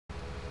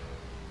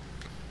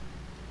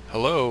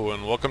Hello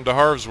and welcome to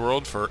Harv's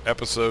World for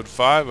episode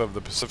 5 of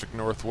the Pacific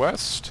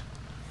Northwest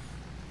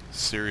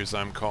series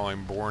I'm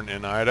calling Born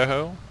in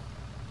Idaho.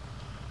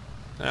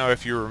 Now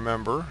if you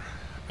remember,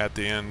 at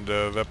the end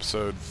of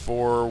episode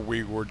 4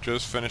 we were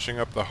just finishing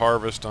up the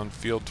harvest on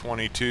field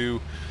 22,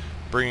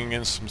 bringing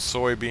in some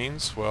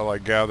soybeans. Well, I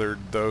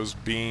gathered those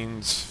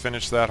beans,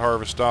 finished that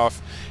harvest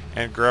off,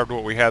 and grabbed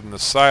what we had in the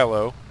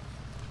silo,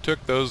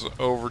 took those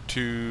over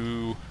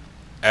to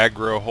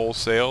agro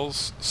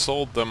wholesales,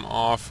 sold them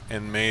off,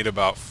 and made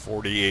about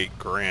 48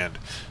 grand.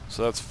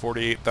 So that's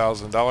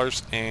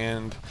 $48,000,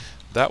 and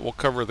that will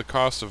cover the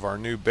cost of our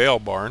new bale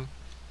barn.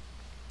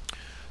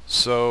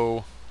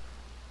 So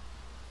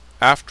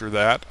after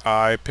that,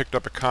 I picked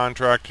up a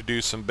contract to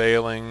do some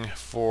baling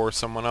for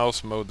someone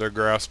else, mowed their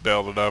grass,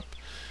 baled it up,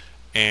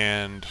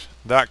 and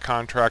that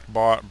contract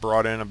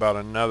brought in about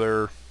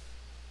another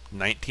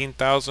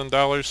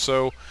 $19,000.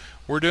 So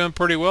we're doing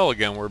pretty well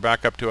again. We're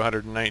back up to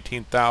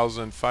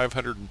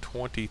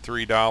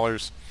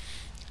 $119,523,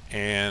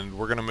 and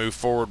we're going to move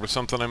forward with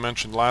something I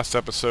mentioned last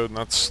episode, and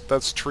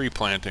that's tree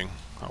planting.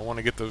 I want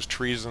to get those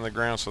trees in the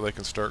ground so they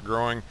can start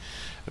growing.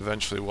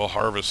 Eventually we'll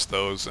harvest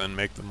those and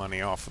make the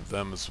money off of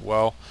them as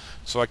well.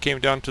 So I came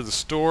down to the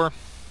store,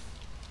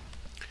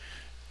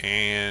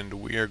 and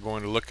we are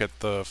going to look at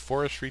the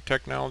forestry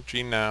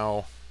technology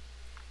now.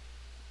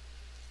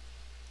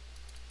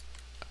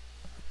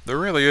 There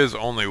really is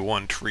only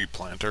one tree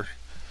planter.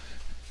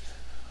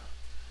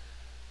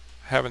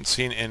 Haven't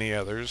seen any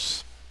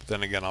others, but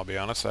then again, I'll be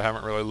honest, I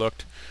haven't really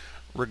looked.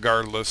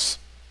 Regardless,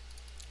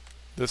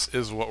 this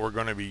is what we're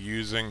going to be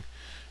using.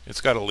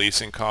 It's got a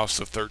leasing cost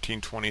of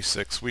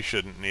 $13.26. We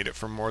shouldn't need it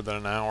for more than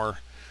an hour,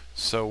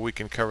 so we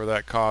can cover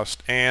that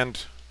cost,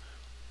 and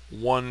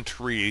one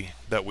tree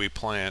that we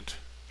plant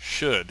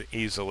should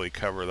easily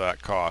cover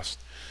that cost.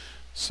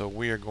 So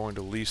we are going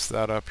to lease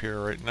that up here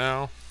right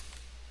now.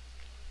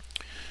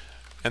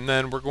 And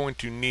then we're going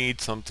to need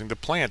something to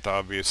plant,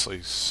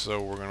 obviously.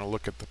 So we're going to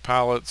look at the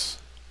pallets,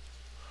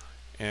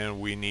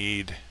 and we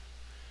need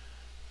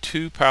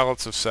 2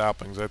 pallets of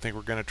saplings. I think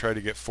we're going to try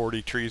to get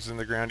 40 trees in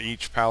the ground.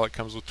 Each pallet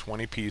comes with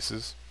 20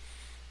 pieces.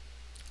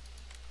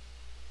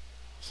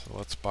 So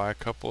let's buy a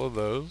couple of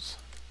those.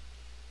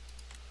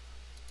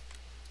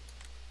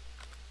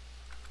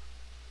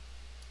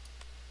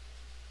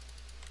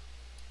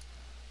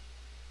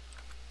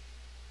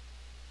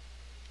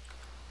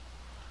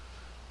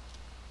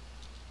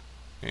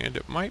 And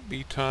it might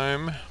be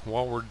time,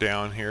 while we're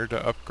down here,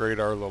 to upgrade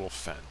our little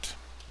fence.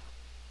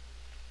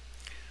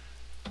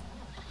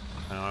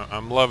 Now,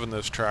 I'm loving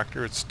this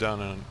tractor. It's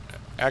done an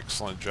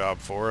excellent job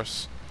for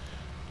us.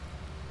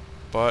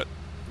 But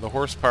the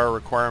horsepower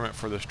requirement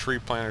for this tree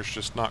planter is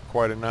just not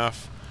quite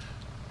enough.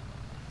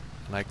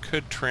 And I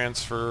could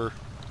transfer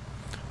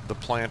the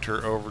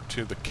planter over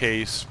to the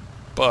case,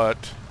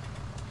 but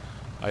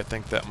I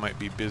think that might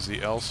be busy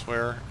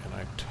elsewhere, and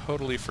I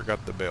totally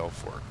forgot the bale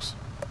forks.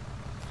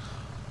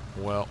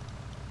 Well,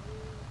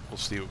 we'll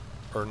see,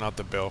 or not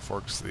the bale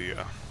forks, the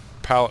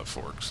pallet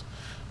forks.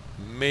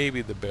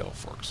 Maybe the bale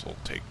forks will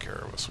take care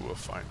of us. We'll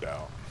find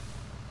out.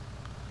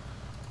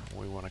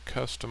 We want to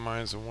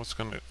customize, and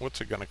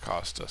what's it gonna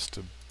cost us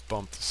to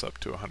bump this up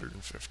to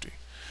 150?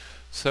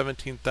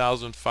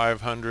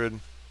 17,500.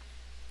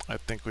 I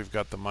think we've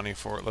got the money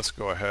for it. Let's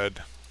go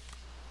ahead,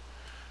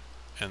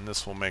 and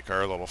this will make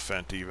our little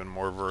Fendt even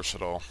more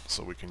versatile,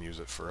 so we can use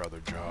it for other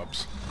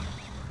jobs.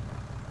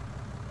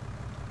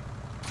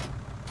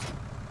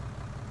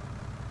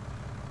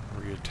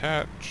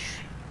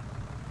 Reattach.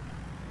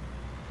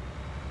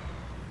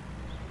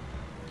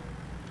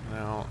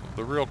 Now,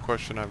 the real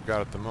question I've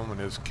got at the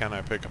moment is, can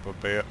I pick up a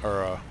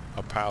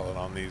pallet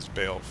on these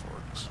bale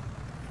forks?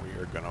 We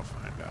are going to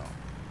find out.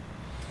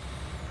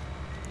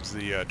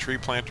 The tree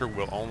planter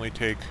will only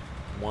take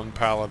 1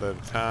 pallet at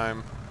a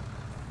time.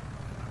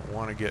 I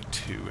want to get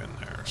 2 in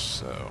there,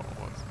 so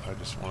I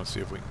just want to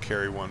see if we can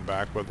carry 1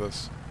 back with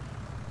us.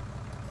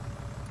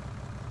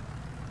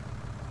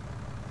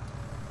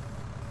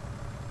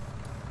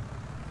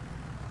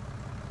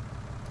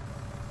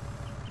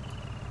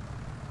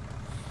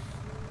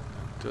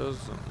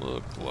 Doesn't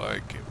look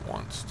like it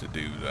wants to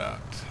do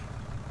that.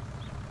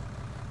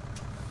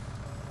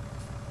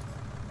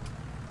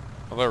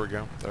 Oh, there we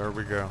go. There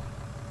we go.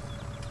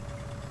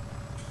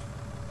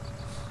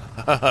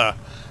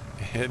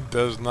 It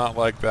does not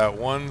like that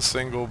one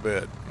single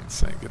bit. Let's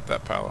see, get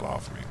that pallet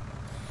off me.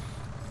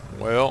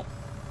 Well,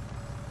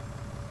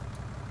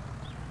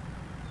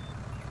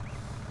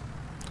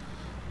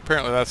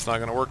 apparently that's not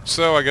going to work,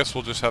 so I guess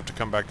we'll just have to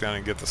come back down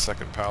and get the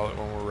second pallet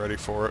when we're ready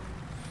for it.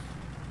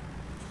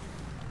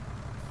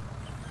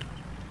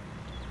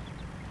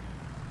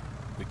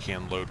 We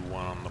can load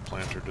 1 on the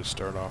planter to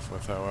start off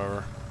with,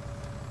 however.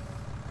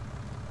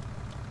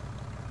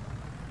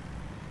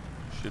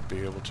 Should be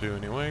able to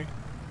anyway.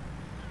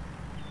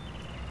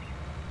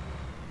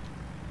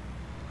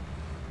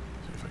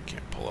 See if I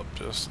can't pull up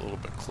just a little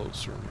bit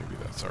closer. Maybe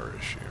that's our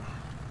issue.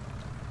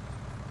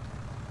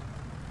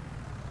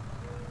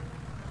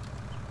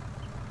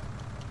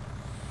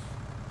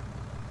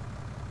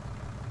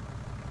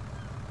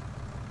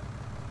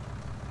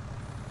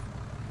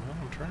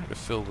 Trying to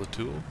fill the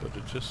tool, but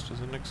it just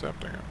isn't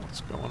accepting it.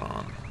 What's going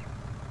on?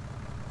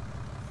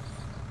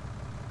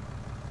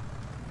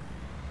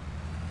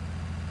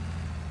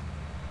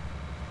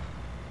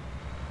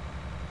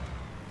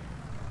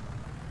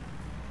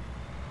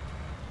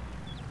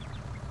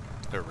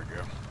 There we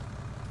go.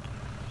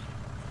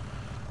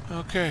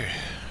 Okay,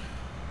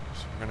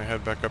 so we're going to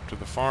head back up to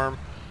the farm.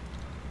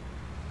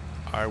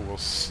 I will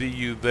see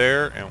you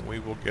there, and we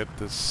will get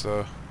this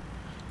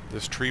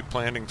this tree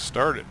planting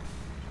started.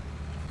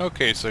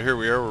 Okay, so here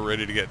we are. We're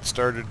ready to get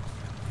started.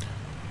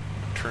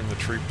 Turn the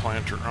tree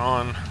planter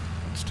on.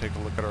 Let's take a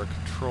look at our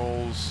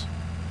controls.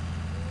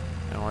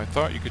 Now, I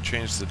thought you could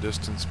change the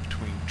distance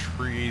between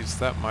trees.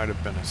 That might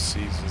have been a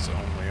seasons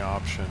only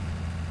option,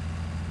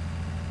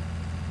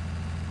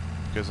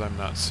 because I'm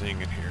not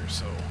seeing it here.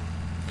 So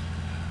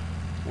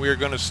we are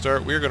going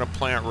to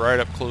plant right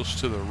up close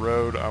to the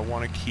road. I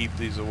want to keep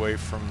these away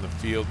from the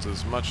fields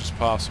as much as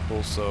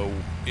possible, so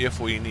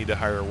if we need to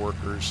hire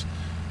workers,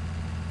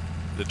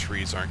 the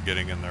trees aren't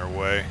getting in their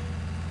way.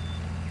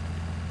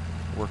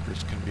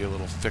 Workers can be a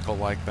little fickle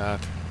like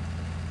that.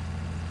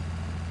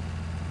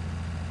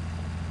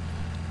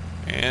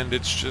 And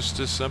it's just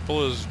as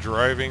simple as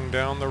driving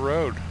down the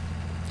road.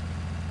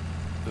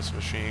 This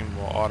machine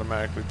will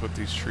automatically put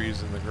these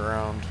trees in the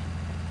ground.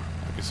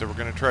 Like I said, we're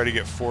going to try to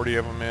get 40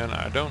 of them in.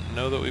 I don't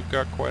know that we've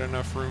got quite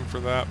enough room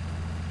for that,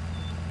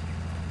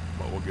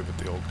 but we'll give it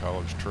the old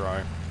college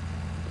try.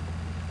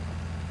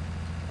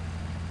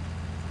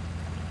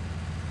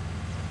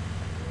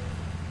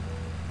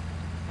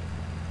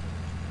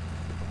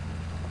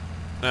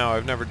 Now,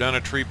 I've never done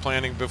a tree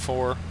planting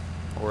before,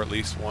 or at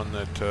least one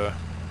that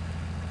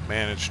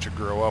managed to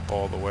grow up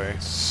all the way,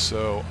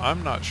 so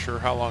I'm not sure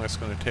how long it's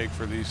going to take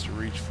for these to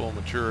reach full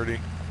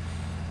maturity.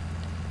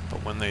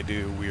 But when they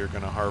do, we are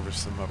going to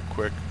harvest them up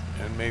quick,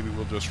 and maybe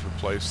we'll just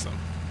replace them.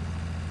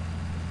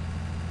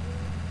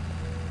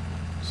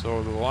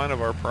 So the line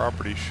of our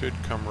property should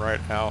come right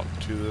out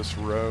to this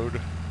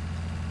road.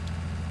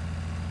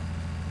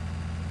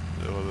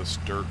 Oh, this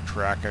dirt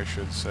track, I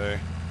should say.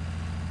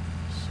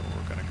 So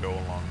we're going to go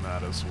along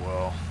that as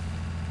well.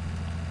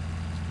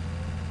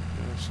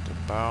 Just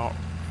about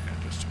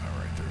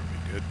right there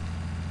would be good.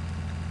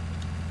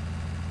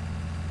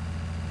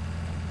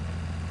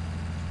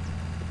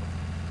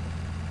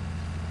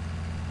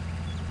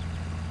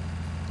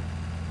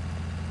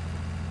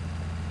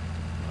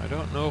 I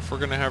don't know if we're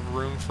going to have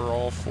room for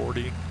all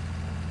 40.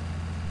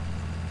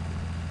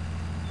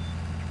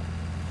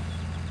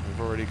 We've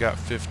already got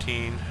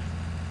 15,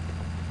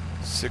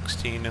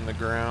 16 in the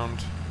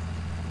ground.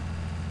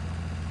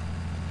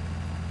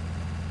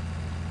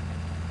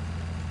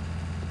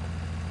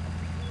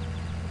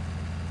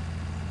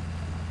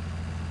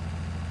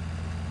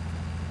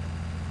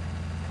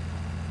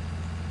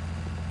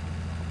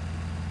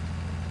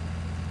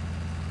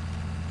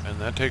 And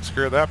that takes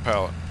care of that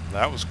pallet.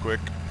 That was quick.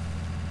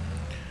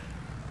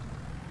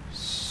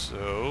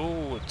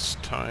 So it's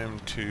time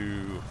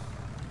to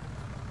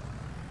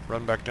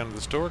run back down to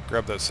the store,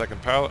 grab that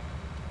second pallet.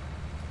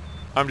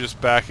 I'm just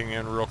backing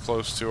in real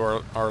close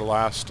to our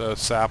last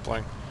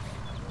sapling.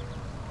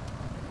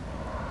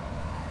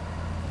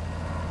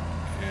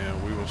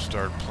 And we will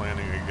start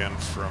planting again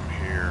from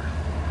here.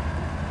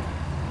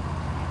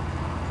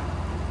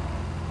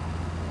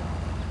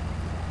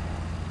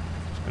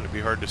 It's going to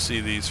be hard to see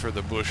these for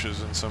the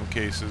bushes in some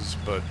cases,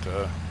 but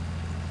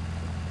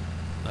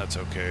that's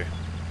okay.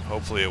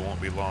 Hopefully it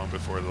won't be long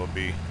before they'll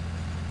be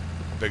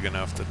big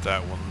enough that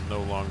that will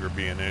no longer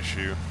be an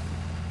issue.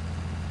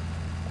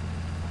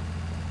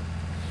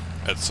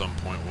 At some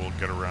point we'll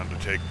get around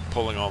to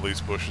pulling all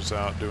these bushes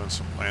out, doing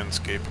some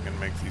landscaping, and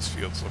make these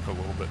fields look a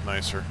little bit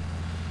nicer.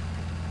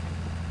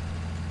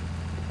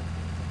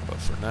 But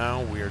for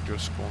now, we are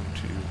just going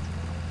to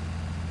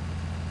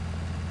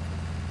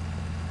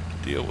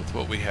deal with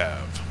what we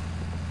have.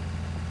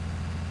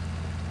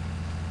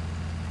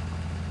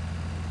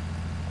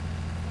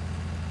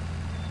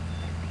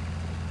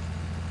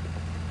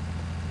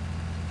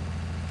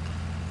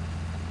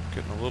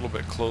 Getting a little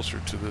bit closer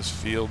to this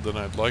field than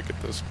I'd like at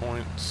this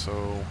point,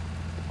 so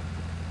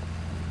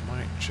we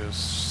might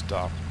just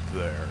stop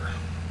there.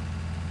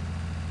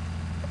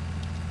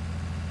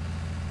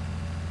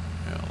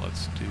 Yeah,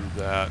 let's do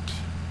that.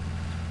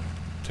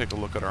 Take a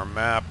look at our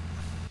map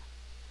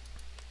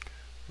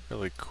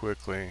really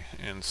quickly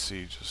and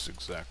see just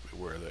exactly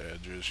where the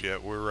edge is. Yeah,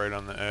 we're right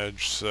on the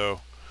edge,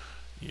 so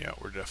yeah,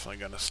 we're definitely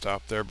going to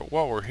stop there. But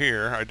while we're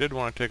here, I did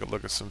want to take a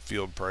look at some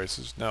field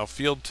prices. Now,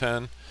 field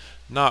 10,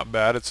 not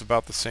bad. It's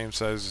about the same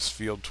size as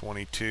field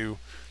 22.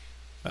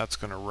 That's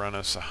going to run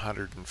us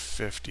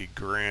 150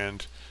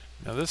 grand.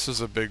 Now, this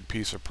is a big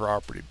piece of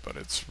property, but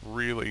it's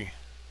really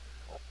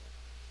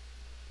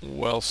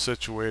well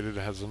situated.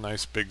 It has a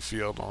nice big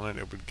field on it.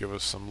 It would give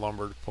us some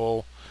lumber to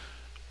pull,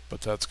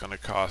 but that's going to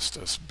cost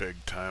us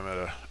big time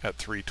at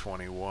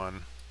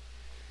 321.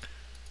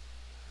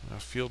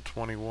 Field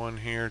 21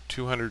 here,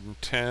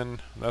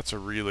 210. That's a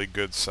really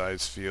good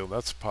size field.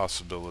 That's a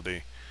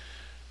possibility.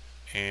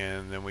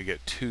 And then we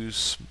get two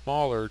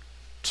small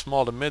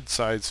to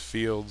mid-size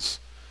fields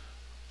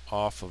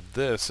off of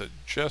this at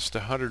just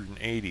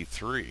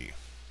 183.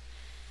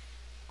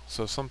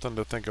 So something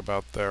to think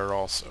about there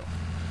also.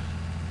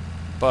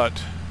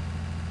 But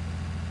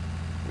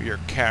we are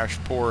cash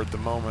poor at the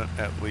moment,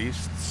 at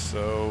least,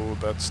 so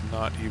that's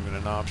not even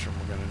an option.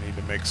 We're going to need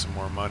to make some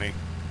more money.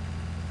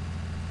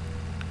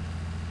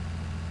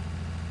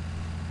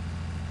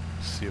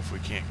 See if we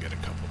can't get a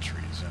couple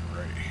trees in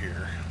right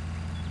here.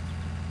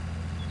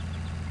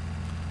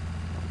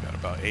 We've got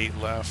about 8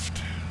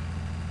 left.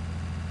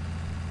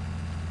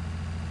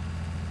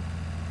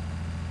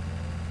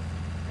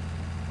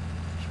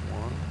 There's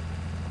one.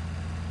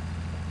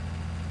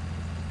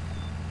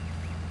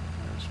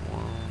 There's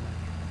one.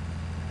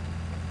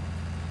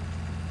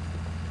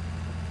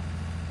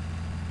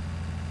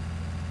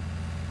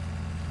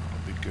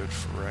 That'll be good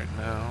for right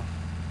now.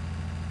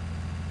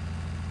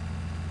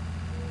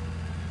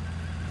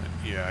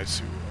 Yeah, I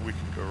see. We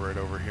can go right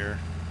over here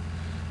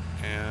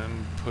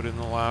and put in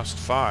the last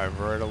 5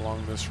 right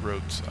along this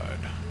roadside.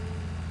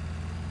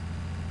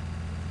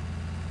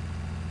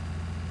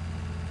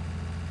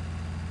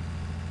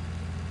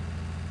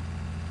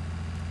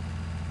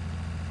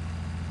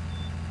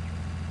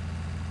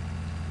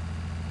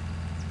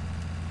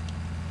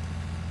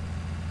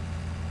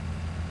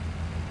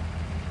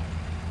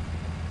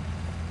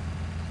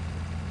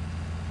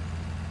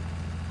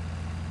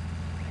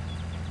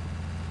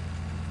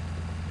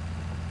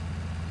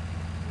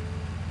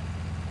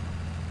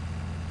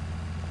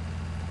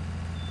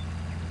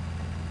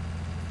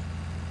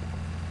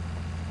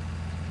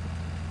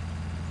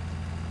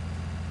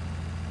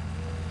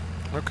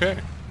 Okay.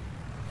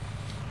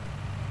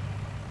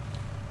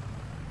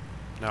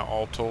 Now,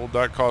 all told,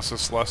 that cost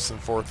us less than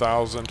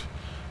 4,000.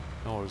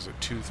 Oh, was it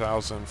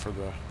 2,000 for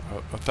the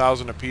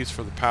 1,000 a piece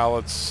for the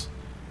pallets,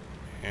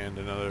 and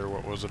another,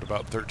 what was it,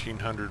 about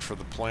 1,300 for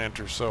the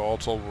planter. So all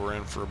told, we're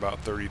in for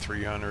about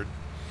 3,300,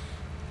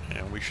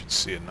 and we should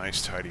see a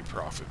nice tidy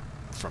profit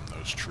from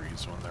those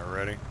trees when they're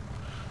ready.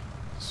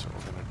 So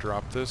we're going to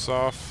drop this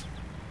off,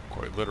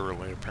 quite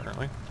literally,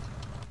 apparently.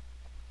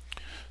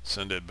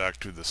 Send it back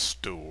to the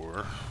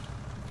store.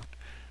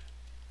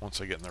 Once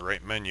I get in the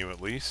right menu,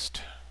 at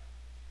least.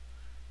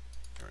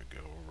 There we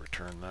go, we'll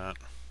return that.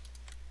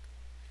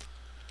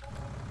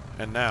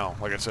 And now,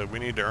 like I said, we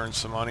need to earn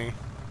some money.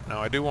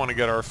 Now, I do want to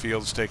get our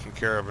fields taken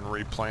care of and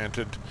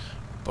replanted,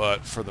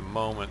 but for the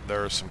moment,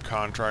 there are some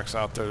contracts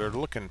out there that are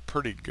looking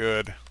pretty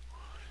good,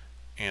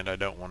 and I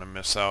don't want to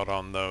miss out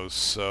on those,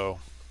 so...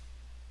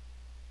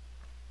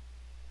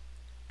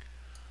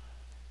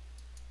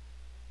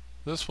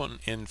 This one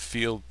in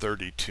field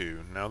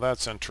 32. Now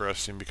that's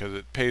interesting because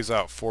it pays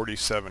out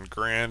 47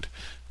 grand.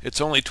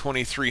 It's only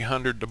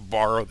 2,300 to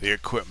borrow the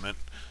equipment.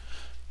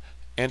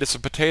 And it's a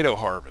potato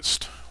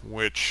harvest,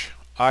 which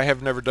I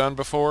have never done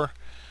before.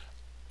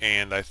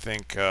 And I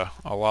think a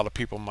lot of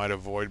people might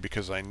avoid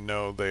because I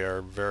know they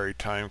are very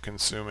time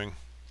consuming.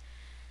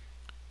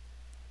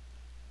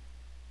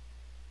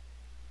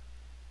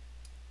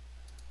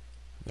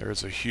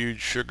 There's a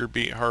huge sugar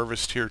beet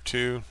harvest here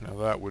too. Now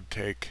that would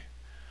take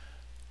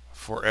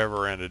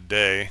forever and a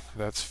day.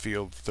 That's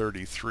field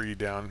 33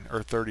 down,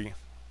 or 30.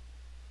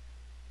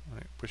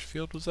 Wait, which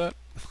field was that?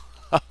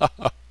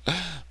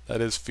 That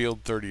is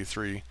field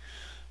 33.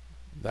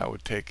 That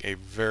would take a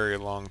very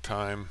long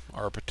time.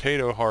 Our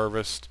potato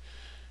harvest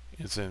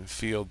is in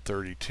field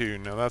 32.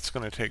 Now that's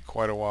going to take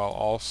quite a while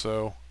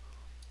also,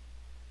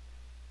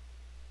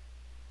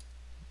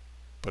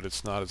 but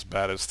it's not as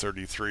bad as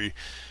 33.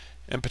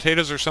 And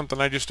potatoes are something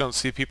I just don't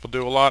see people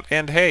do a lot.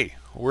 And hey,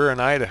 we're in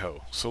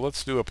Idaho, so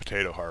let's do a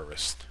potato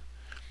harvest.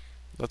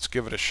 Let's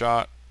give it a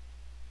shot.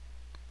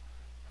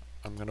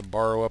 I'm going to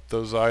borrow up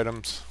those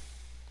items.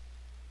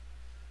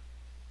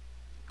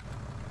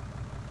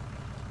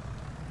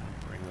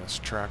 Bring this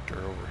tractor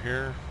over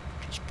here.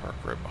 Just park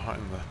right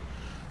behind the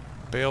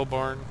bale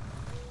barn.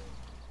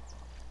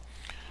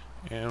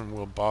 And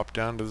we'll bop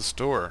down to the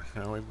store.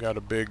 Now we've got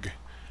a big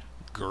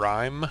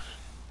Grime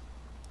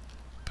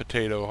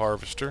potato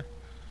harvester.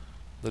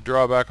 The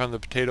drawback on the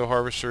potato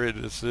harvester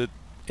is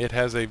it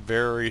has a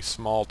very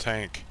small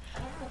tank.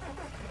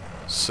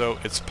 So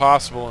it's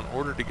possible, in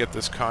order to get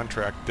this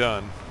contract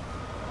done,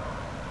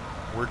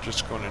 we're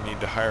just going to need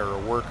to hire a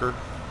worker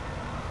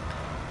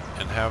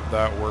and have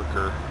that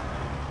worker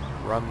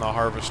run the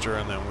harvester,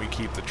 and then we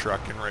keep the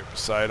truck in right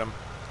beside him.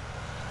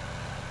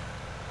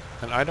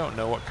 And I don't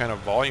know what kind of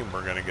volume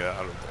we're going to get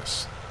out of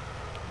this.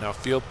 Now,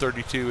 field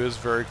 32 is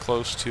very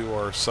close to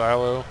our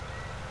silo,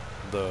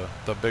 the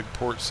big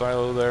port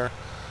silo there,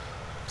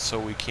 so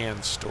we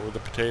can store the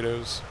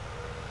potatoes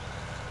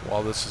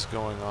while this is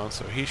going on.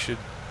 So the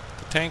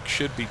tank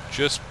should be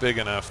just big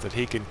enough that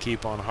he can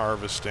keep on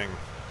harvesting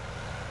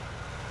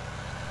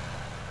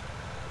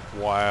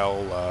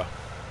while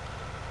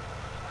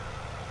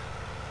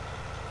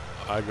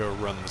I go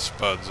run the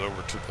spuds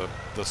over to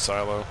the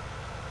silo.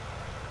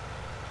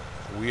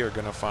 We are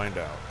going to find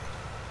out.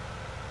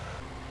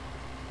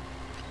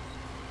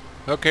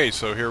 Okay,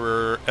 so here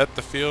we're at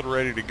the field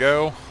ready to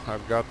go.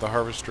 I've got the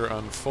harvester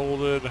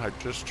unfolded. I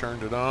just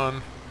turned it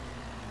on.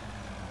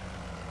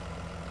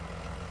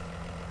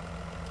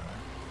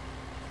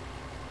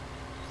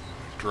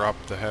 drop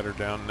the header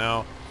down.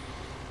 Now,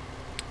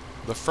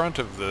 the front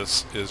of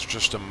this is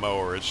just a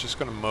mower. It's just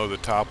going to mow the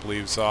top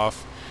leaves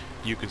off.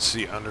 You can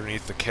see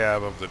underneath the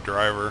cab of the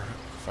driver,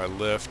 if I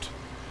lift,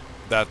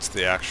 that's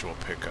the actual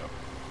pickup.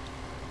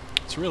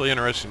 It's really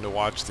interesting to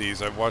watch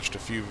these. I've watched a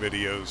few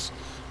videos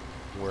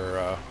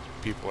where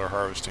people are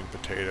harvesting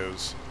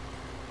potatoes.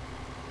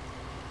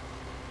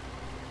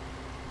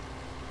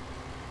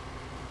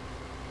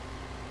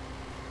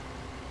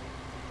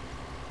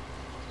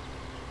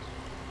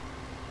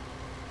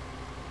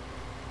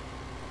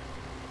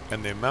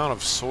 And the amount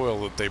of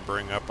soil that they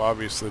bring up,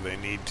 obviously they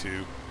need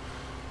to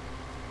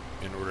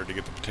in order to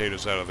get the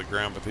potatoes out of the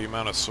ground, but the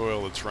amount of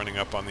soil that's running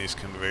up on these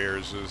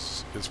conveyors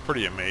is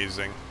pretty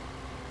amazing.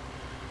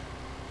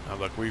 Now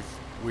look,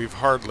 we've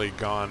hardly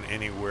gone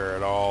anywhere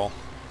at all,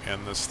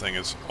 and this thing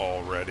is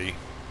already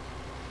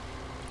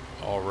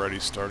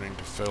starting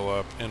to fill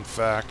up. In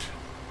fact,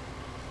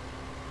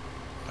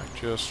 I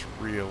just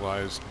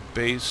realized,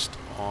 based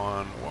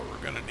on what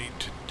we're going to need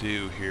to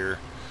do here,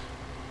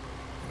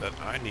 that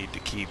I need to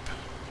keep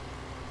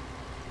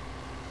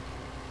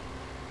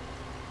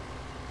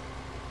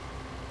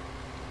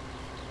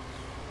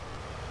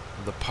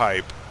the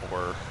pipe,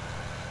 or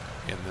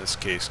in this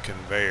case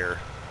conveyor,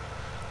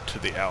 to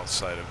the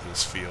outside of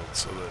this field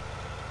so that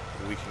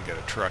we can get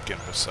a truck in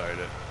beside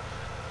it.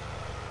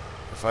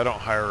 If I don't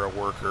hire a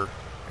worker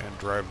and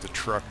drive the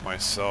truck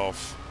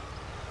myself,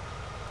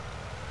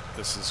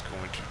 this is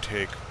going to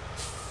take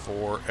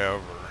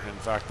forever. In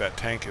fact, that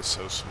tank is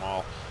so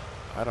small,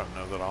 I don't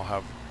know that I'll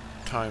have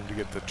time to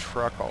get the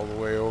truck all the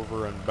way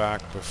over and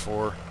back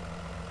before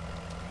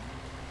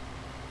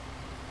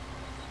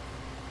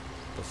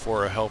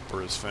a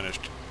helper is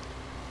finished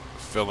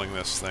filling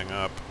this thing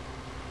up.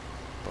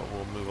 But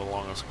we'll move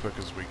along as quick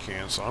as we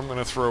can. So I'm going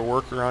to throw a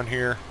worker on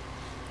here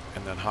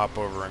and then hop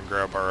over and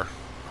grab our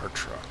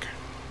truck.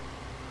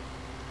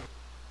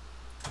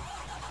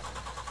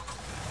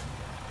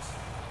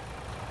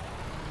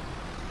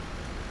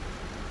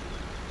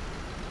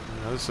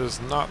 Now, this is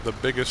not the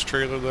biggest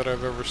trailer that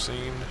I've ever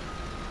seen,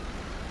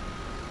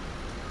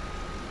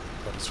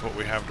 but it's what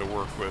we have to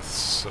work with,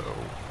 so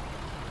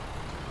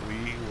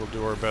we will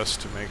do our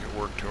best to make it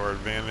work to our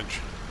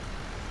advantage.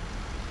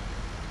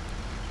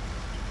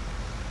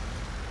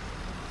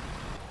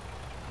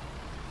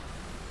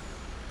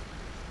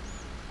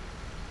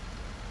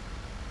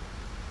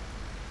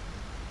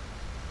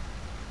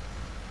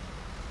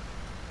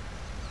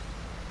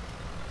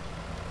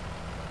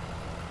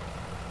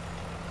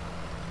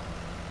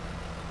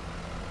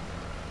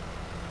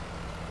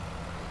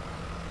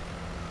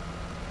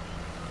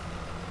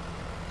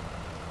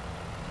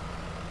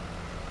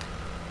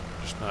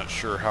 Not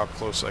sure how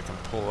close I can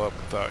pull up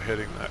without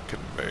hitting that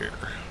conveyor.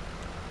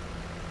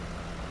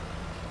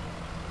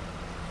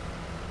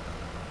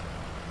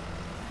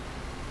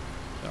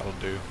 That'll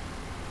do.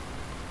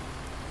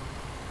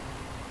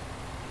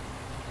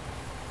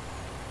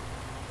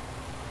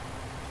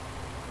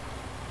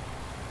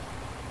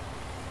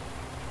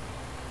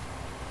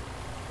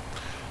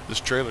 This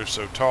trailer's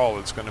so tall,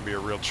 it's going to be a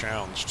real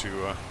challenge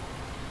to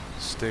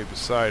stay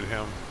beside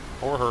him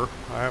or her.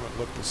 I haven't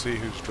looked to see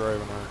who's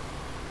driving our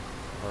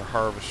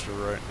harvester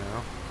right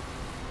now.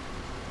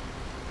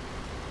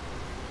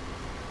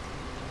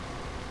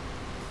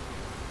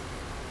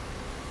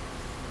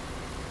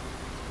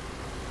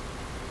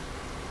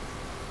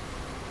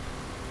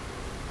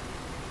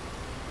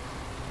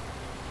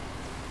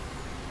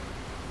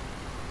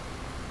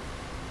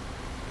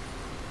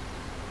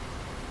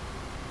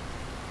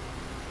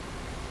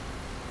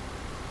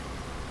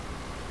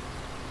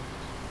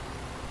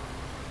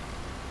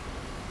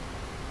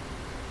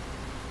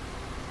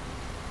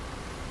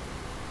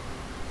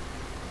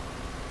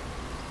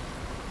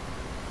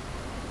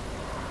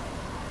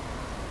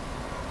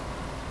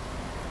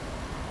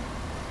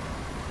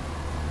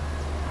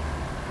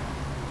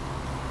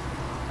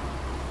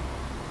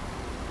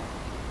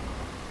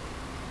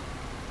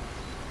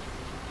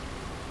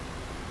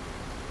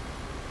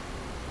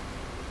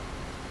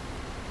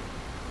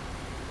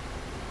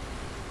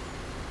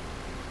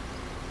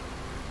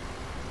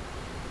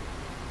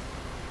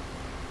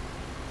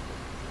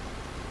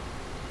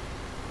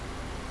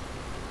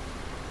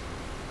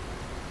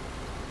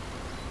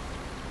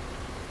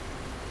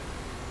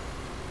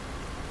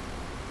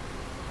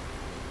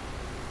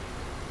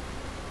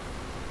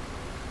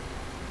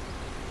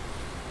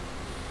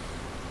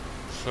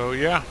 So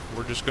yeah,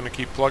 we're just going to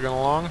keep plugging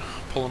along,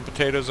 pulling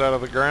potatoes out of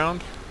the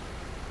ground.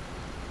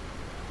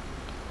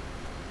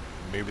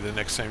 Maybe the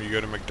next time you go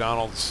to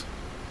McDonald's,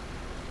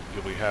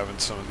 you'll be having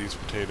some of these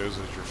potatoes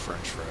as your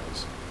French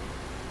fries.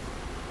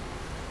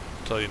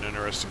 I'll tell you an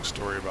interesting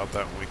story about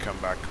that when we come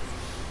back.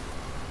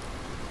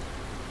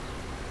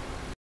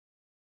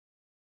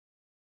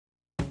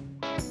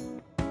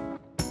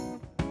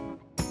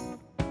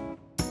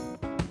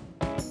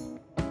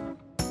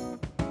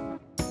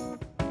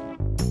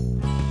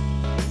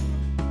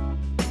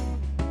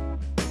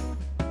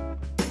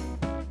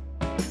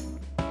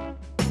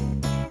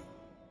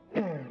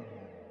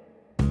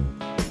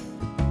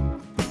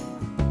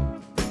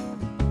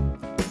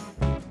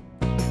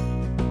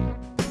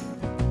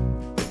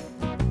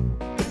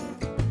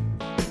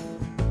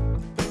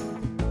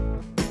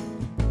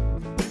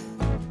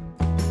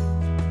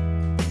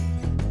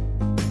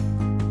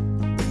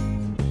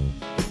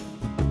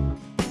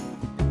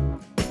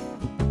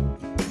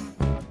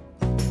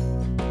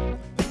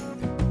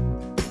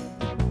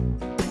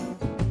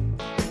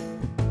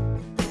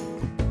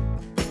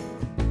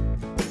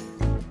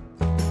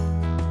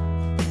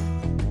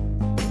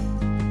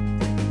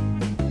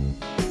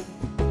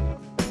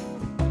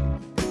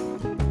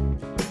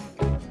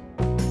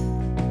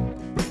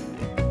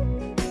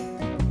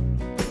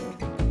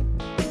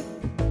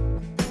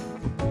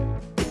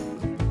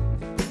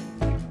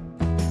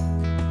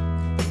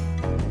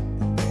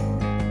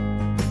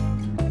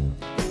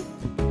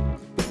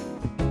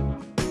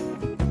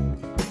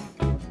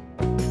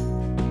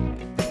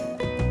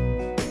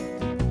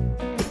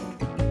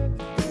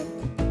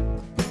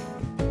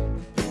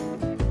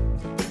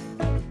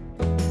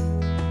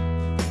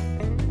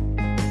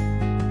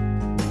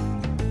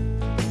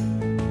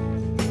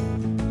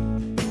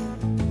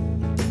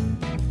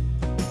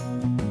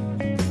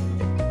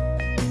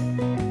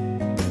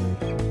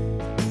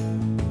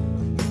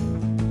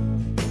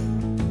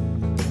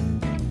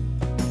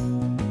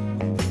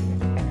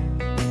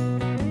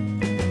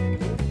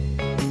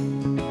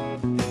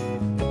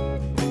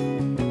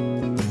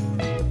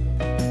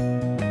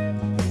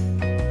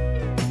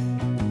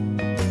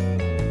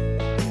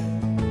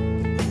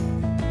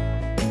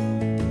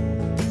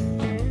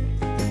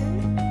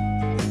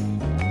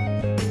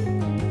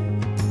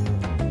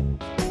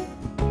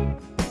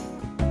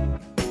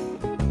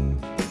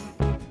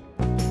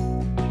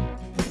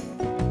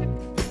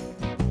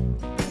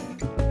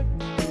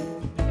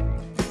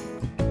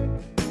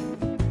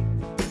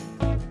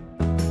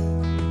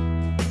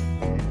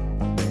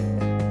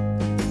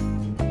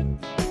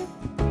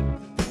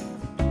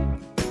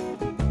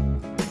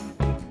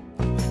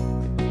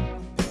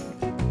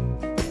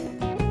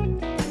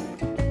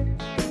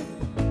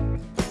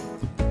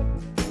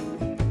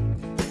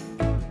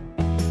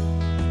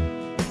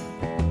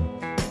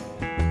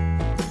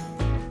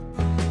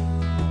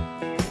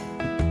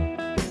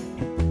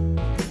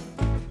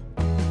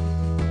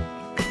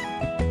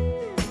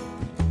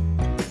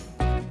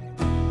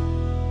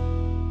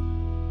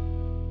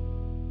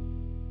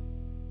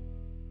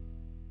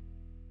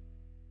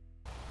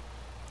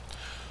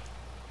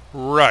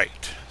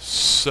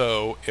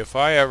 So if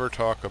I ever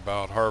talk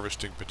about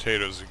harvesting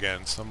potatoes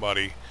again,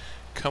 somebody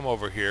come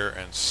over here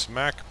and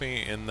smack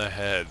me in the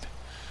head.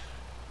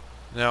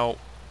 Now,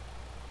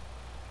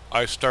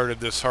 I started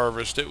this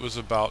harvest, it was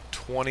about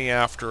 20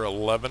 after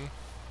 11.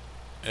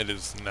 It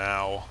is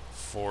now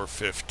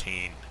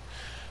 4:15.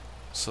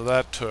 So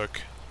that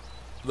took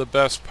the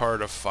best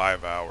part of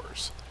 5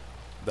 hours.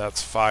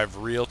 That's 5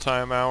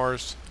 real-time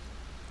hours.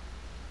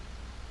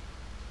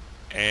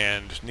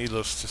 And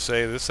needless to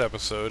say, this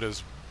episode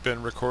has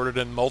been recorded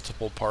in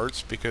multiple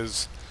parts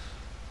because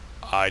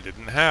I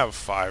didn't have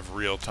 5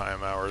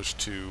 real-time hours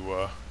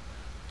to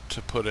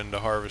put into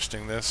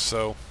harvesting this.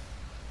 So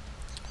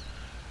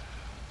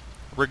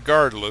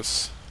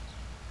regardless,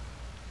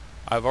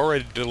 I've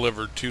already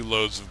delivered 2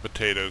 loads of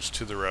potatoes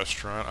to the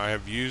restaurant. I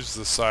have used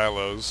the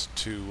silos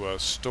to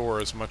store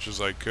as much as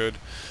I could.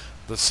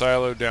 The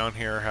silo down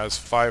here has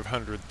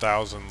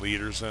 500,000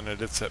 liters in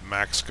it. It's at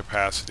max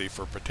capacity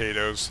for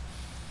potatoes.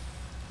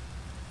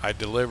 I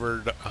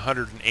delivered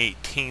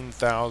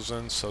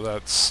 118,000, so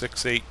that's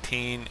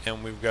 618,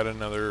 and we've got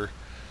another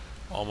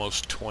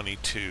almost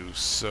 22.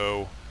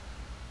 So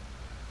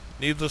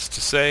needless to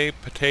say,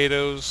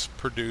 potatoes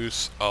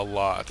produce a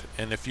lot,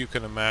 and if you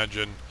can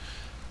imagine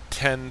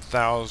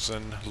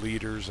 10,000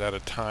 liters at a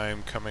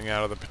time coming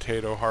out of the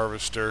potato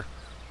harvester.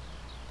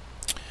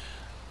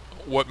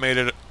 What made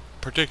it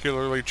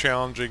particularly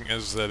challenging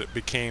is that it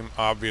became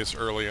obvious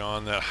early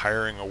on that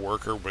hiring a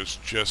worker was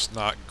just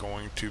not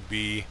going to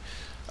be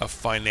a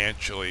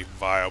financially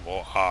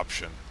viable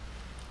option.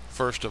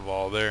 First of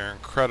all, they're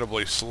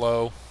incredibly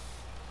slow.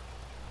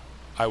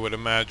 I would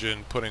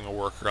imagine putting a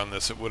worker on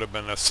this, it would have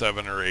been a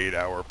 7 or 8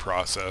 hour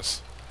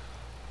process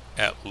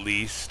at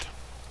least.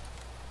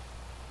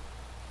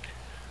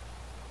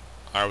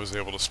 I was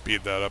able to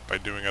speed that up by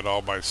doing it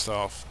all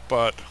myself,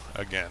 but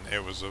again,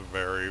 it was a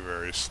very,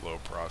 very slow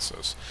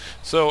process.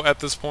 So at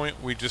this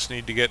point, we just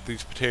need to get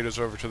these potatoes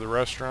over to the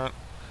restaurant,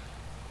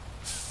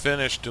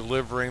 finish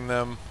delivering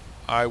them.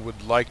 I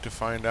would like to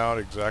find out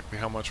exactly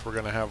how much we're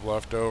going to have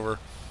left over,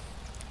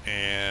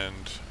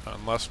 and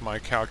unless my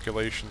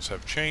calculations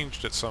have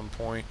changed at some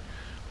point,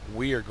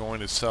 we are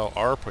going to sell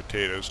our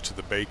potatoes to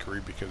the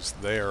bakery because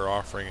they are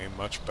offering a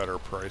much better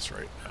price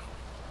right now.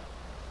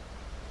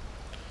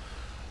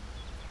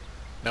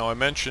 Now, I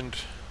mentioned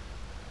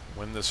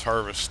when this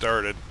harvest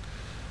started,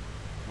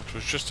 which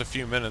was just a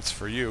few minutes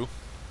for you,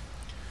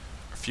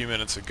 a few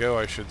minutes ago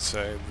I should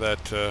say,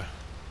 that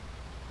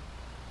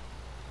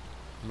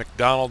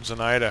McDonald's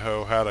in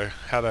Idaho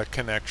had a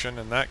connection,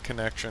 and that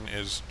connection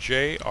is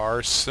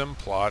J.R.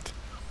 Simplot,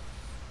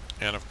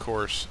 and of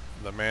course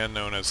the man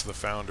known as the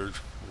founder,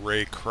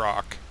 Ray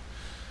Kroc.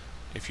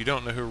 If you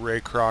don't know who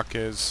Ray Kroc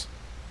is,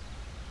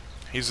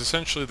 he's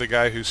essentially the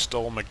guy who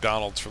stole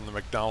McDonald's from the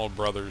McDonald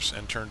brothers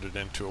and turned it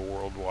into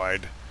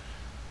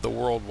the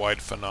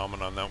worldwide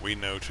phenomenon that we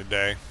know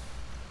today.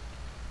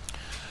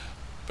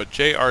 But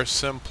J.R.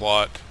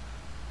 Simplot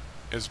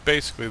is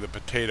basically the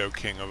potato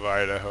king of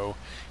Idaho.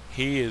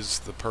 He is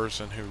the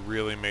person who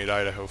really made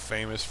Idaho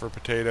famous for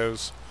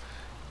potatoes,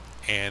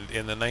 and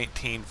in the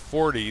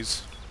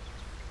 1940s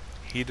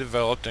he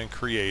developed and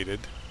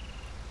created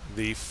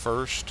the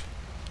first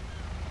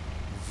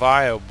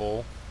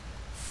viable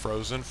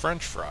frozen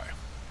French fry.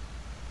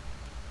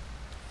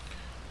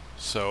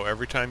 So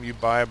every time you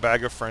buy a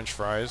bag of French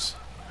fries,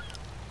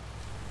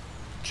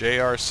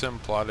 J.R.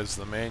 Simplot is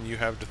the man you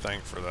have to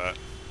thank for that.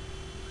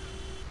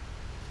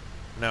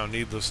 Now,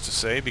 needless to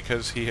say,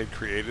 because he had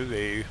created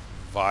a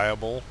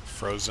viable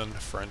frozen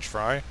French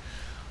fry,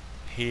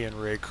 he and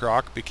Ray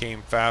Kroc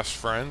became fast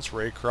friends.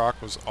 Ray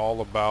Kroc was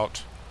all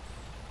about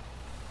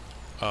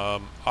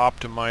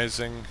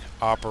optimizing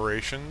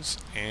operations,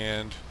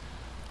 and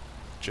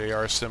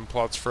J.R.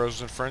 Simplot's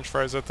frozen French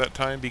fries at that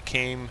time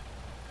became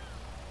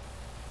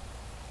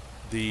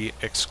the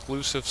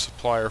exclusive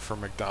supplier for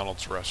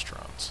McDonald's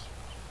restaurants.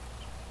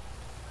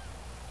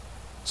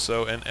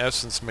 So in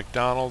essence,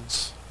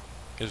 McDonald's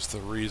is the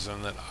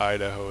reason that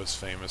Idaho is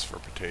famous for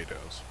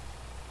potatoes.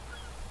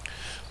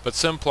 But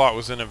Simplot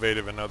was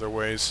innovative in other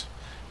ways.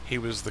 He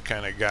was the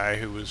kind of guy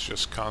who was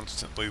just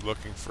constantly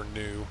looking for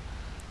new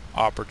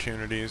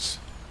opportunities.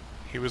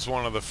 He was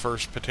one of the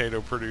first potato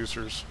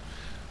producers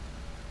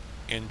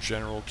in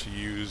general to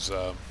use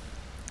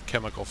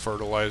chemical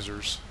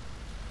fertilizers.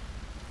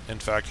 In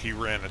fact, he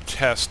ran a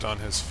test on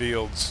his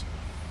fields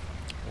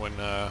when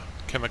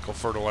chemical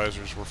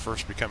fertilizers were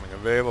first becoming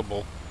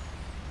available.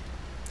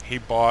 He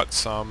bought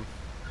some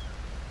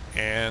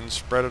and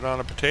spread it on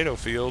a potato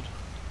field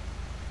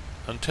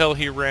until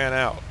he ran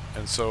out,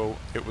 and so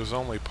it was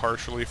only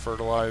partially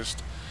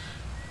fertilized,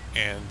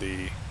 and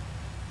the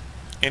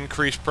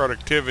increased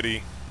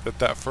productivity that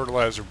that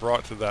fertilizer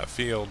brought to that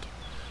field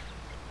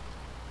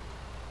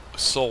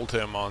sold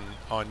him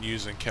on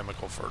using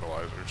chemical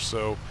fertilizers.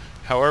 So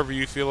however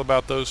you feel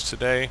about those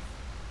today,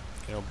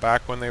 you know,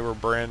 back when they were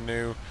brand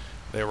new,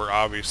 they were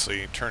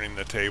obviously turning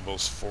the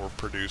tables for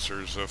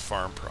producers of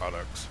farm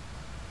products.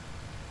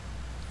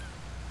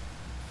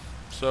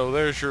 So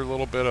there's your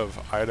little bit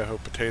of Idaho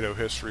potato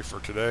history for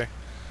today.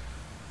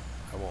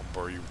 I won't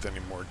bore you with any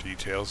more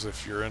details.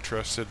 If you're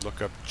interested,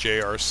 look up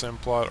J.R.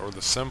 Simplot or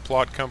the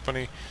Simplot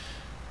Company.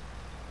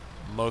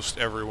 Most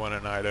everyone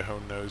in Idaho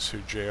knows who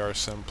J.R.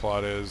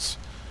 Simplot is,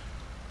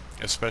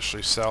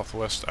 especially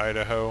southwest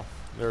Idaho.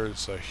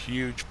 There's a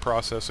huge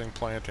processing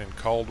plant in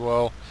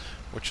Caldwell,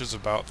 which is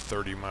about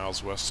 30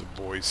 miles west of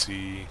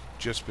Boise,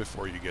 just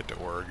before you get to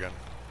Oregon.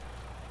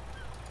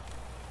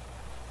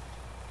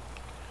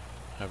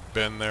 I've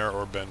been there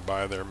or been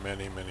by there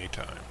many, many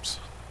times.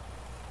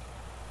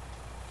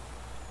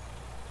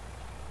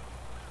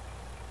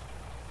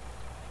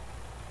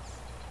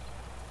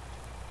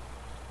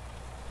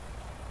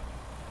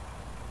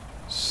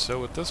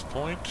 So at this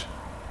point,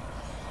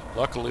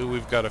 luckily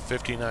we've got a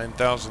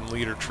 59,000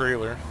 liter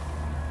trailer,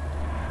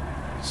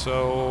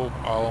 so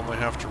I'll only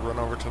have to run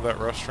over to that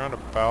restaurant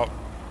about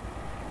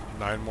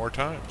 9 more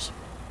times.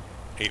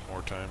 8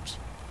 more times.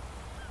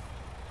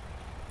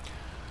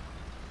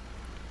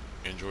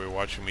 Enjoy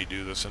watching me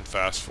do this and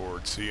fast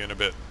forward. See you in a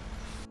bit.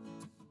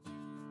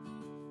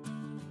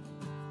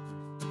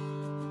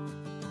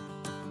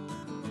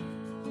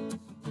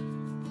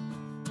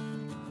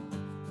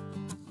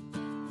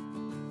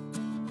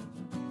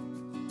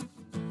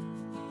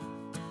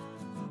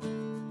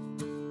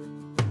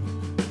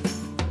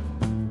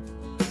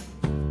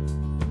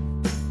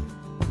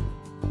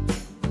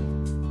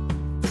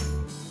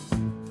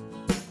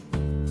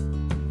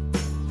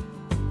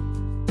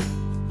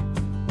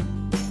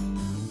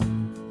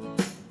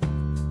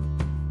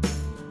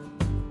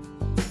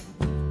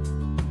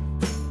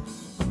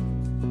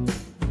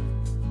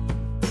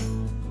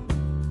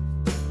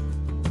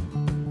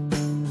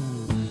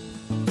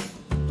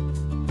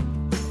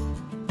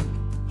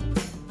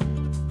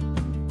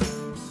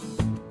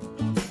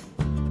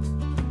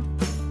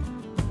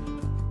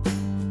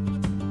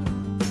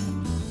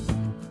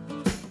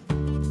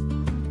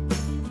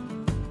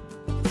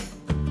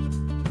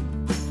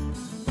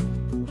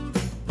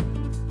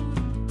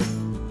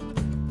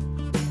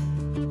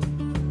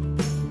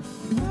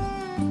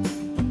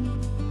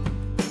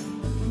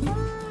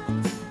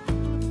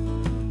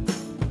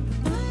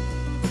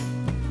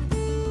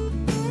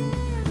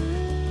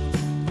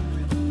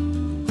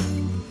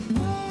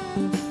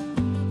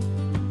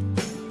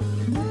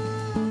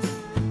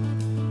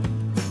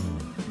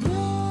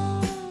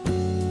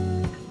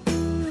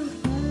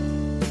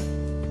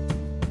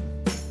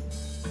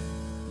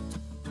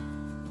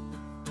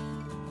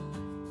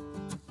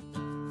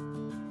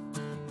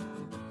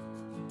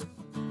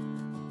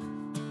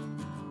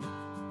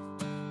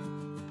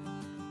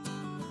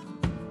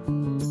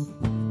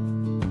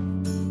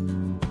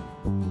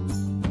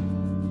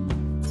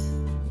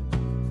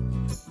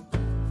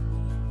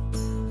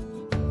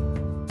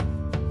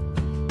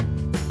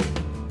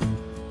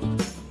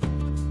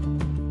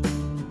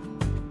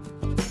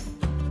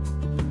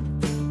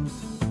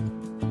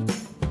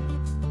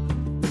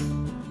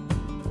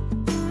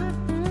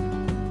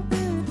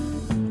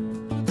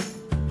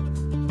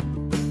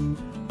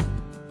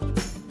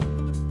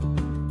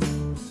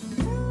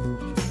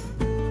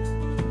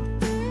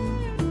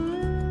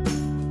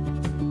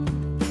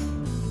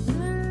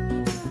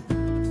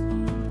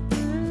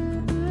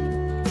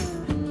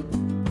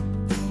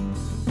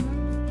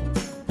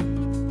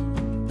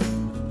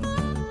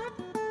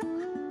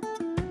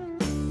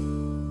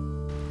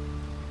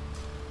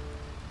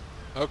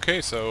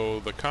 Okay, so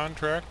the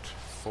contract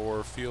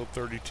for Field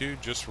 32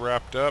 just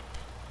wrapped up,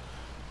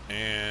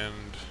 and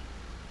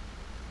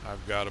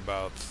I've got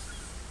about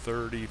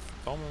 30,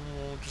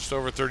 just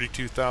over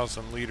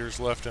 32,000 liters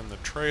left in the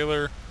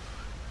trailer,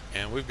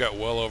 and we've got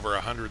well over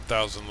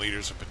 100,000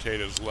 liters of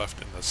potatoes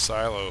left in the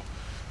silo.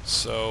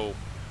 So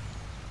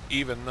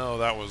even though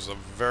that was a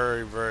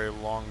very, very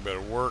long bit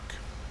of work,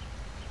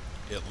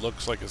 it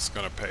looks like it's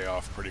going to pay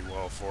off pretty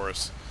well for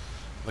us.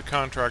 The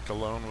contract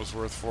alone was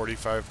worth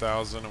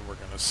 $45,000, and we're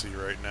going to see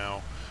right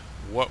now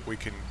what we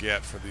can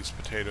get for these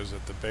potatoes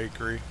at the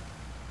bakery.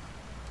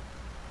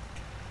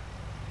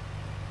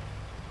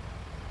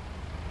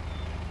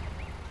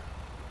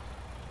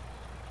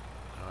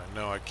 Now, I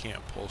know I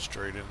can't pull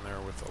straight in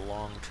there with the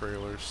long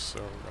trailers,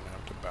 so we're going to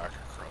have to back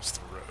across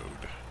the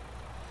road.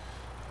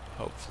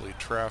 Hopefully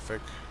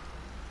traffic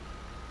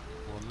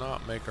will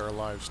not make our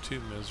lives too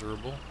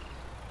miserable.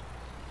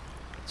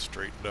 Get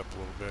straightened up a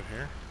little bit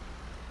here.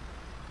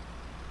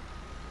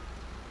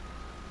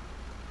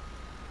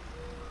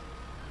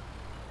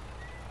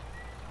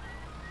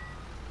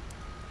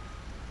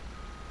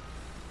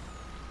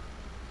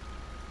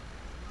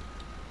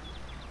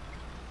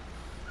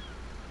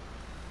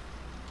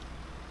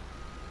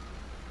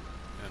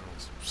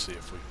 See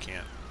if we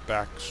can't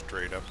back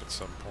straight up at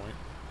some point,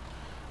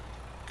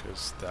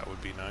 because that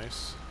would be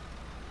nice.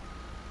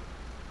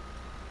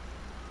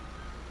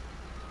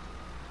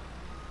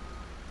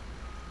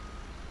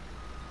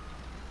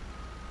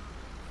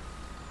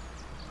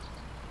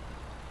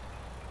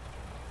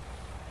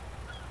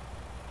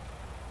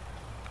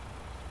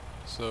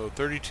 So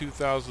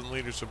 32,000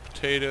 liters of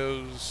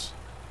potatoes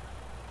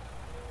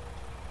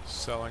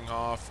selling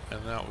off,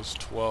 and that was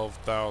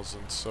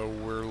 12,000. So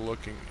we're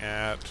looking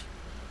at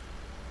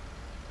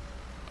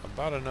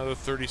about another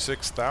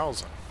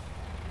 36,000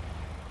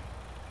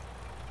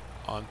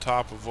 on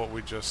top of what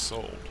we just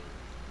sold.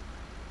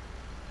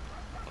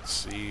 Let's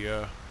see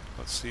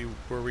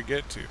where we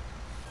get to.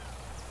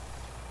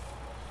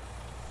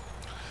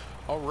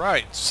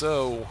 Alright,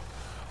 so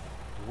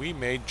we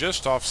made,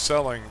 just off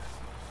selling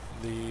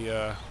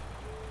the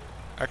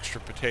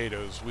extra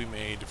potatoes, we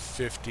made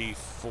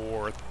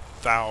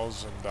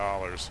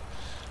 $54,000.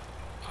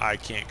 I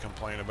can't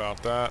complain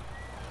about that.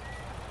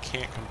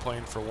 Can't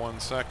complain for 1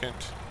 second.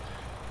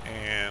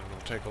 And we'll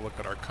take a look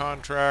at our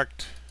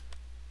contract.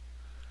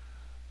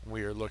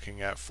 We are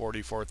looking at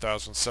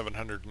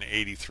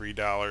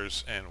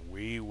 $44,783, and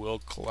we will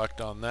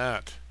collect on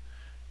that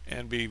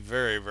and be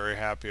very, very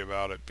happy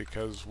about it,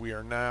 because we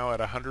are now at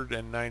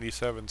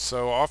 197.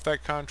 So off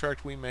that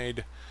contract we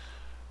made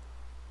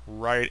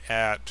right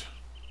at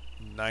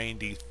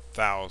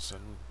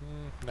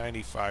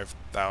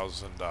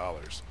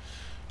 $95,000.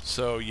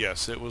 So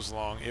yes, it was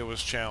long, it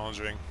was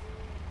challenging,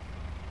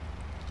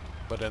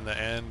 but in the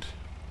end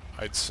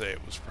I'd say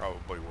it was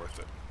probably worth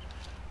it.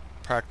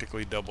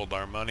 Practically doubled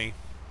our money.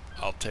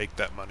 I'll take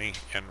that money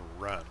and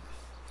run.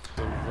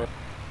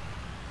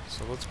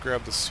 So let's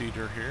grab the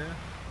cedar here.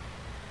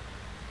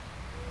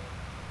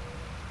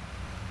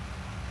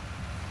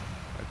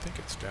 I think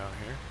it's down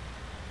here.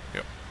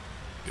 Yep.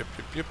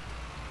 Yep.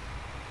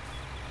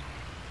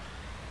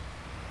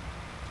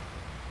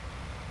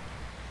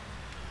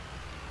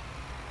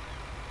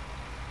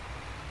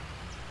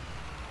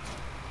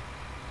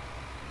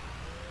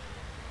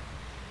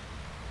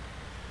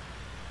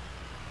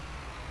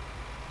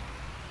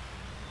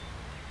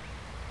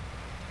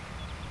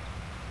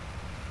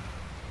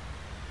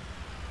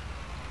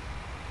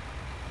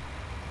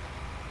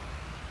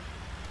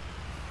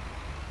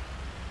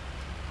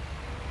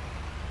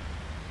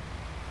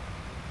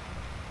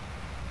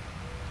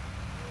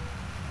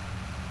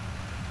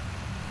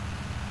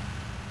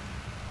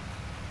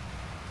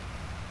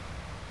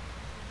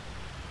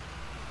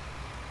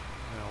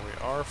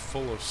 Are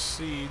full of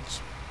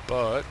seeds,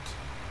 but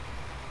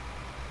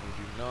we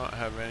do not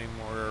have any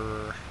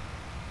more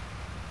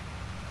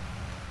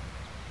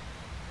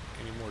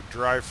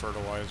dry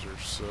fertilizer,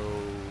 so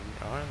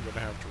I'm going to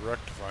have to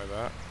rectify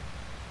that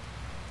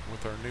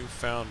with our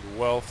newfound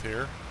wealth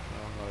here.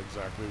 Well, not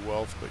exactly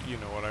wealth, but you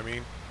know what I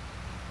mean.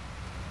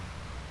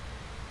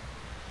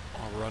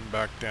 I'll run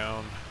back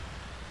down.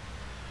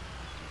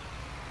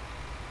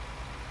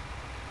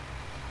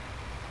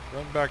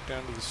 Run back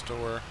down to the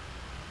store.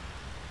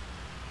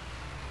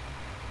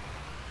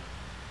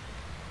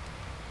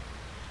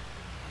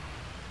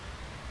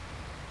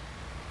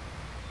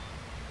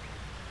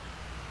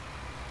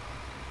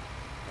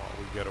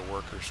 Get a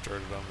worker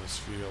started on this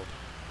field.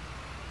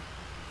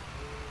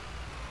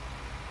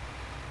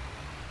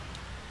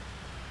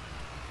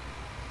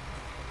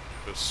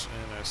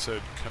 And I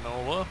said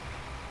canola.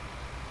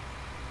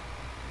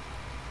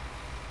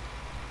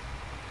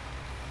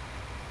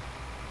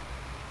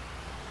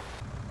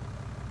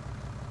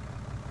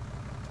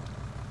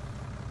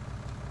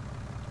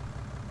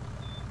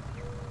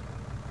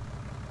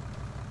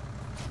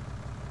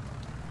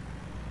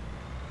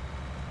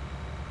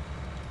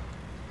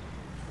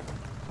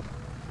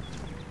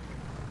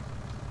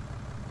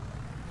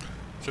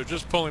 So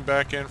just pulling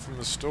back in from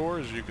the store,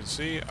 as you can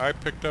see, I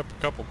picked up a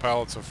couple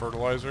pallets of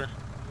fertilizer.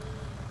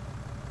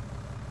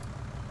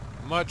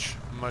 Much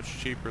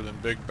cheaper than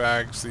big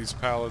bags these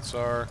pallets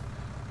are.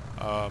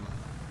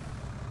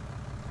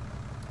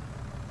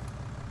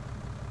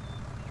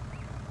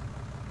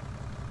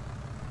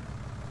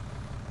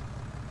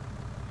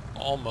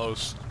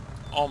 Almost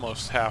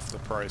half the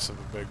price of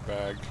a big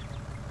bag.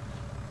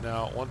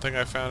 Now, one thing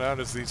I found out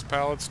is these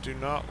pallets do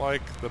not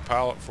like the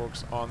pallet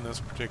forks on this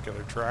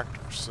particular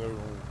tractor, so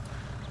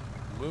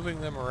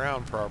moving them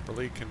around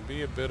properly can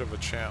be a bit of a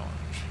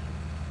challenge.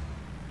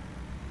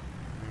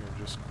 We are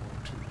just going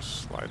to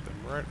slide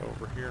them right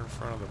over here in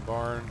front of the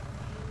barn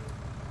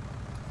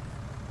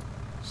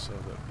so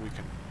that we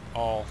can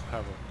all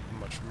have a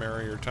much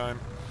merrier time.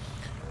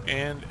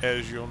 And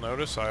as you'll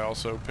notice, I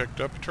also picked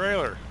up a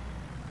trailer.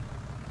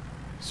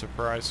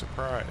 Surprise,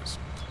 surprise.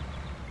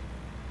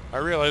 I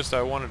realized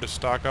I wanted to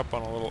stock up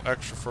on a little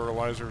extra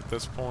fertilizer at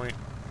this point.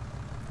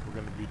 We're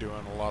going to be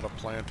doing a lot of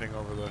planting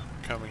over the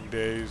coming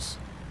days,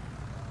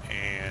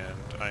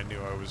 and I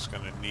knew I was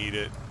going to need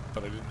it,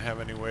 but I didn't have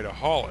any way to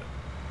haul it.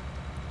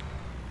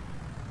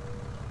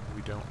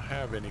 We don't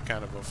have any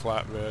kind of a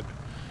flatbed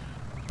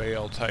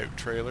bale type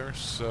trailer,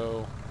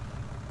 so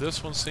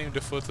this one seemed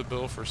to foot the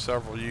bill for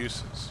several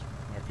uses.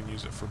 I can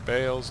use it for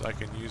bales, I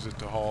can use it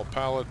to haul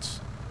pallets,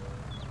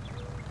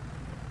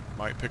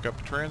 might pick up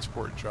a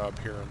transport job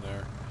here and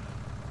there.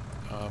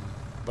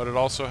 But it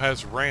also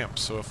has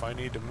ramps, so if I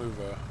need to move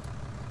a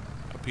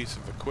piece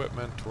of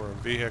equipment or a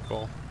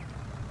vehicle,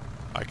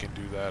 I can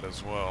do that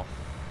as well.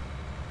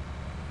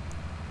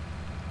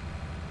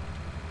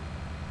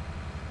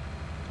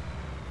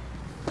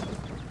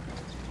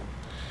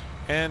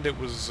 And it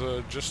was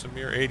just a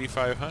mere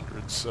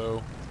 $8,500,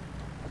 so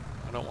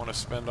I don't want to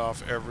spend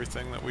off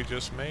everything that we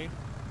just made.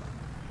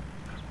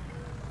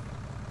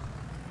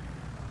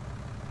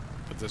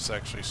 this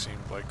actually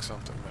seemed like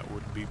something that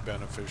would be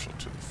beneficial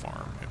to the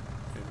farm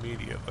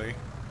immediately.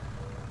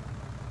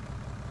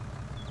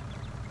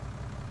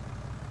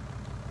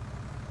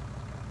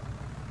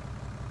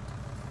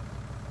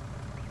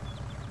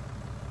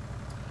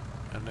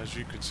 And as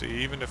you can see,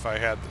 even if I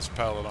had this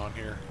pallet on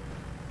here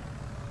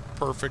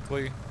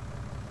perfectly,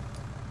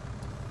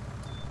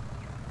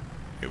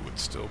 it would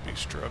still be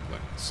struggling,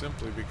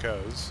 simply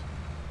because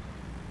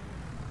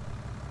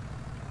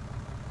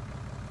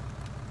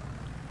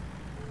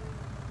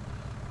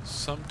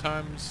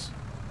sometimes,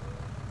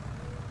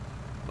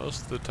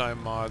 most of the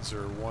time mods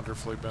are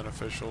wonderfully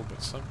beneficial,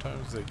 but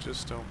sometimes they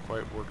just don't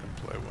quite work and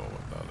play well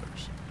with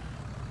others.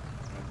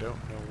 I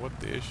don't know what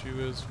the issue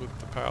is with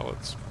the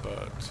pallets,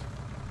 but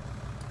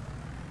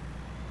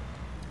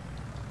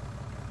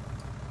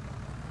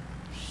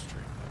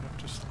straighten that up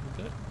just a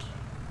little bit.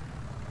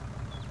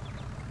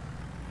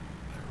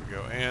 There we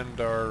go. And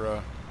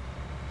our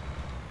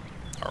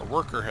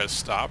worker has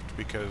stopped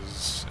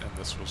because, and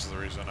this was the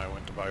reason I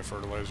went to buy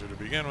fertilizer to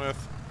begin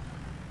with,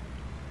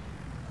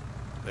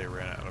 they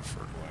ran out of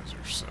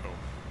fertilizer, so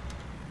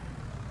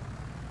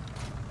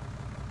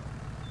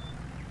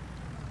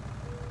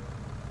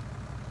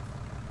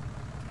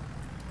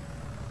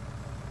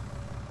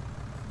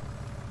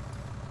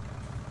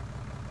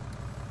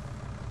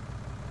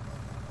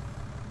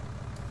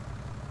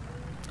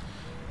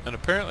and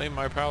apparently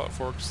my pallet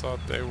forks thought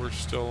they were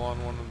still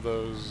on one of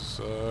those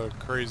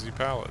crazy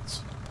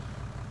pallets.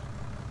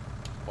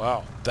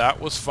 Wow, that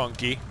was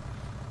funky.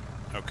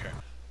 Okay.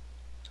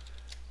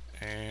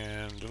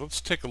 And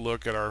let's take a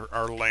look at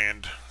our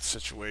land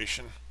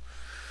situation.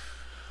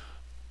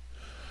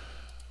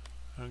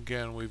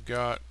 Again, we've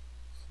got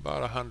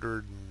about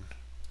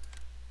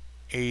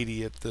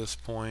 180 at this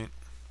point.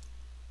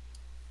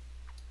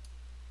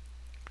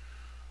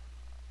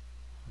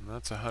 And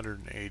that's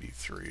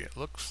 183. It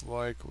looks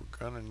like we're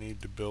going to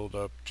need to build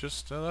up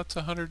just, that's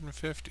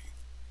 150.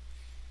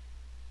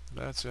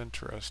 That's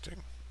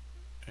interesting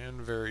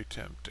and very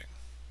tempting.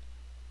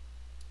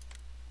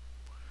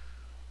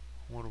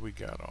 What do we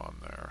got on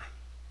there?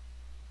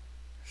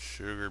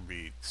 Sugar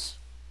beets.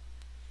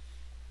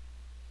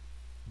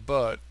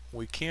 But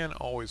we can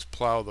always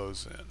plow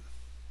those in.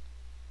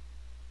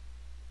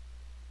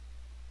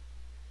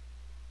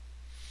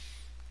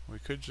 We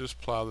could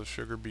just plow the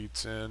sugar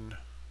beets in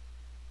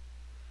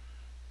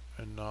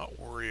and not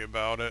worry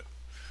about it.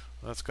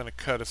 That's going to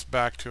cut us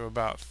back to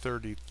about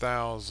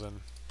 30,000.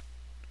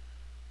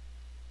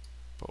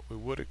 But we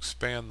would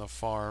expand the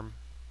farm.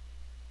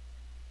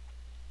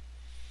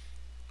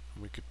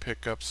 We could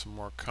pick up some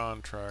more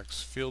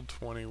contracts. Field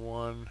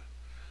 21.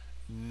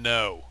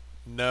 No.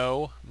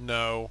 No,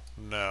 no,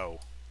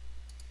 no.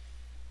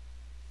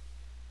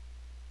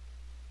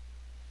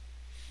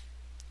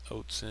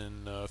 Oats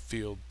in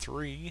field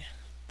 3.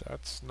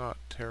 That's not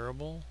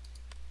terrible.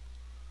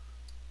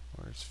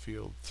 Where's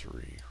field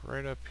 3?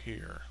 Right up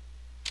here.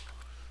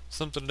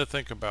 Something to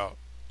think about.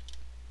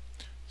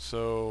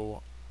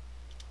 So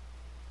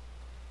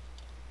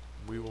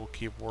we will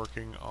keep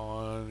working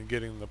on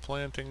getting the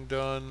planting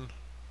done,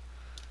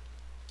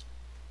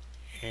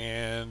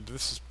 and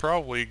this is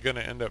probably going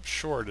to end up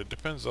short. It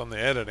depends on the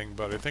editing,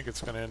 but I think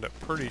it's going to end up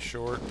pretty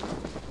short.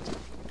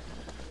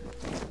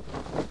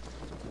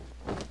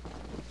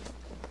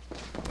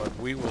 But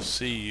we will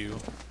see you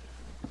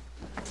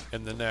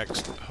in the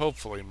next,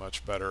 hopefully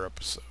much better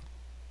episode.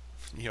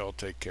 You all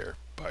take care.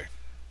 Bye.